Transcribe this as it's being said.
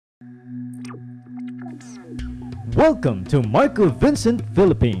Welcome to Marco Vincent,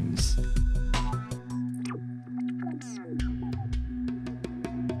 Philippines.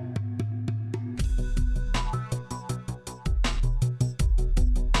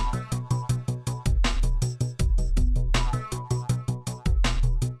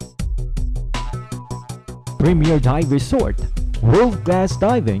 Premier Dive Resort, world-class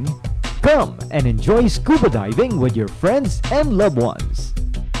diving. Come and enjoy scuba diving with your friends and loved ones.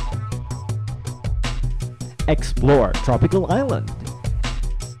 Explore tropical island.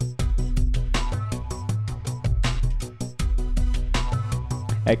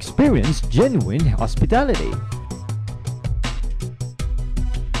 Experience genuine hospitality.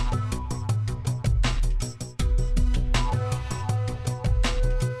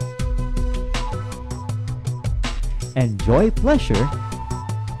 Enjoy pleasure.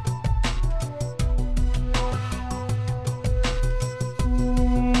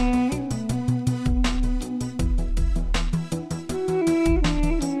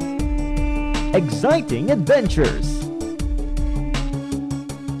 Exciting adventures.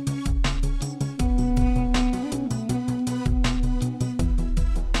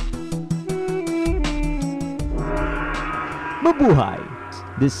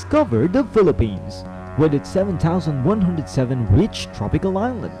 Mabuhay! Discover the Philippines with its 7,107 rich tropical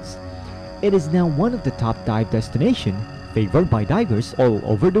islands. It is now one of the top dive destinations favored by divers all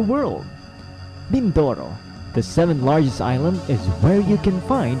over the world. Mindoro, the seventh largest island, is where you can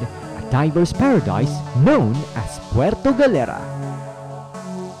find a diver's paradise known as Puerto Galera.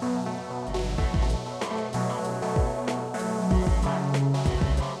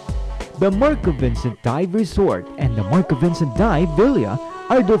 The Marco Vincent Dive Resort and the Marco Vincent Dive Villa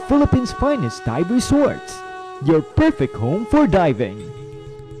are the Philippines' finest dive resorts. Your perfect home for diving.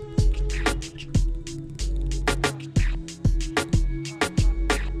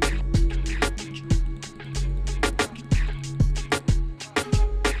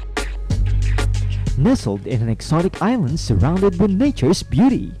 Nestled in an exotic island surrounded with nature's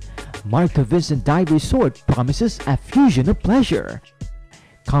beauty, Marco Vincent Dive Resort promises a fusion of pleasure,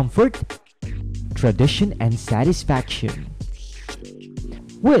 comfort, tradition, and satisfaction,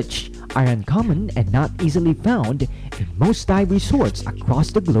 which are uncommon and not easily found in most dive resorts across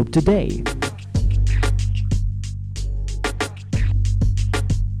the globe today.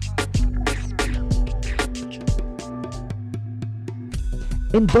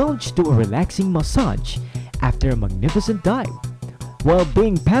 Indulge to a relaxing massage after a magnificent dive, while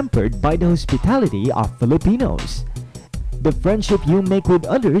being pampered by the hospitality of Filipinos. The friendship you make with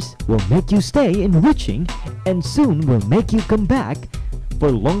others will make you stay enriching and soon will make you come back for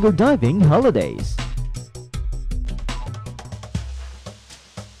longer diving holidays.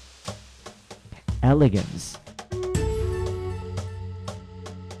 Elegance.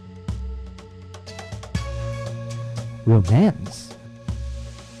 Romance.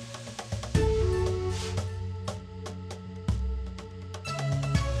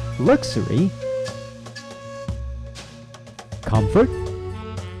 Luxury. Comfort.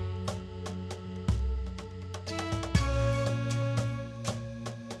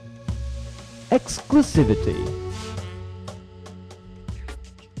 Exclusivity.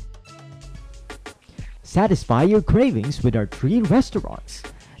 Satisfy your cravings with our three restaurants,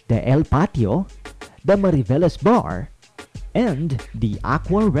 the El Patio, the Mariveles Bar, and the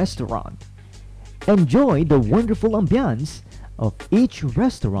Aqua Restaurant. Enjoy the wonderful ambiance of each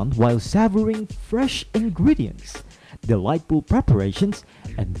restaurant while savoring fresh ingredients, delightful preparations,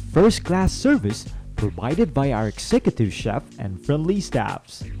 and first-class service provided by our executive chef and friendly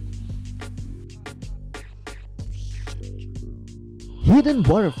staffs. Hidden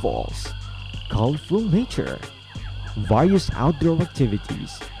waterfalls, colorful nature, various outdoor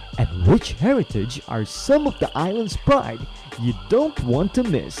activities, and rich heritage are some of the island's pride you don't want to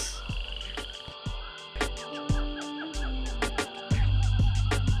miss.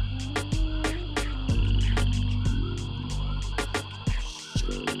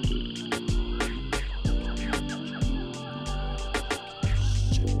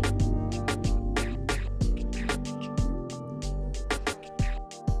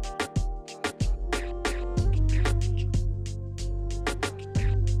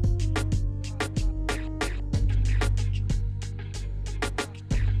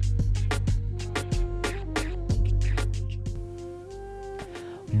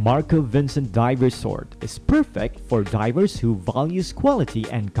 Marco Vincent Dive Resort is perfect for divers who values quality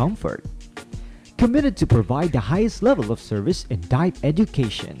and comfort. Committed to provide the highest level of service in dive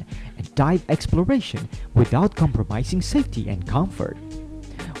education and dive exploration without compromising safety and comfort.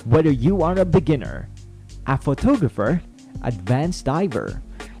 Whether you are a beginner, a photographer, advanced diver,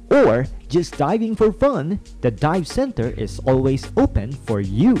 or just diving for fun, the dive center is always open for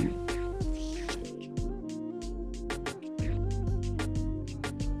you.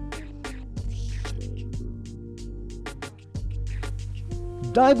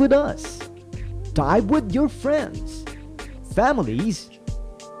 Dive with us. Dive with your friends, families,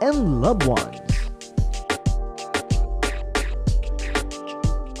 and loved ones.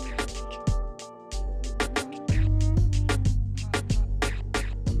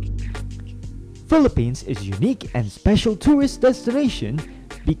 Philippines is unique and special tourist destination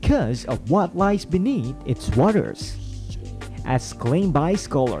because of what lies beneath its waters. As claimed by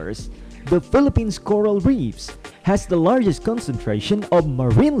scholars, the Philippines coral reefs has the largest concentration of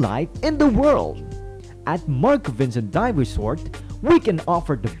marine life in the world. At Vincent Dive Resort, we can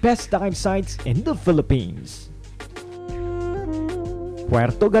offer the best dive sites in the Philippines.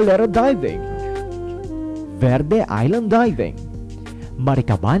 Puerto Galera Diving, Verde Island Diving,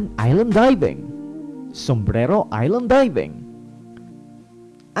 Maricaban Island Diving, Sombrero Island Diving,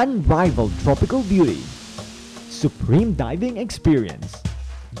 unrivaled tropical beauty, supreme diving experience,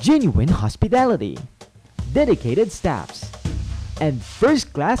 genuine hospitality, dedicated staffs, and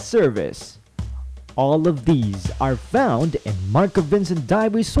first-class service. All of these are found in Vincent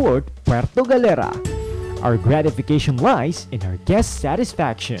Dive Resort, Puerto Galera. Our gratification lies in our guest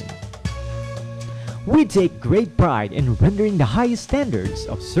satisfaction. We take great pride in rendering the highest standards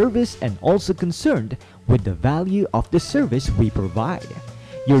of service and also concerned with the value of the service we provide.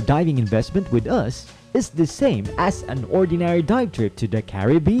 Your diving investment with us is the same as an ordinary dive trip to the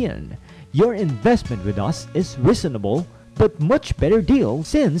Caribbean. Your investment with us is reasonable but much better deal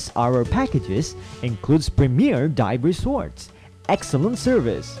since our packages includes premier dive resorts, excellent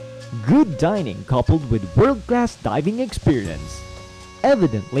service, good dining coupled with world-class diving experience.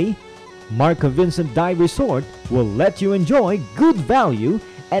 Evidently, Vincent Dive Resort will let you enjoy good value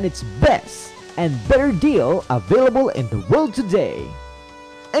and its best and better deal available in the world today.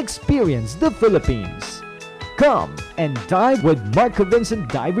 Experience the Philippines. Come and dive with Vincent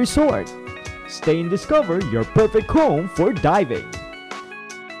Dive Resort. Stay and discover your perfect home for diving.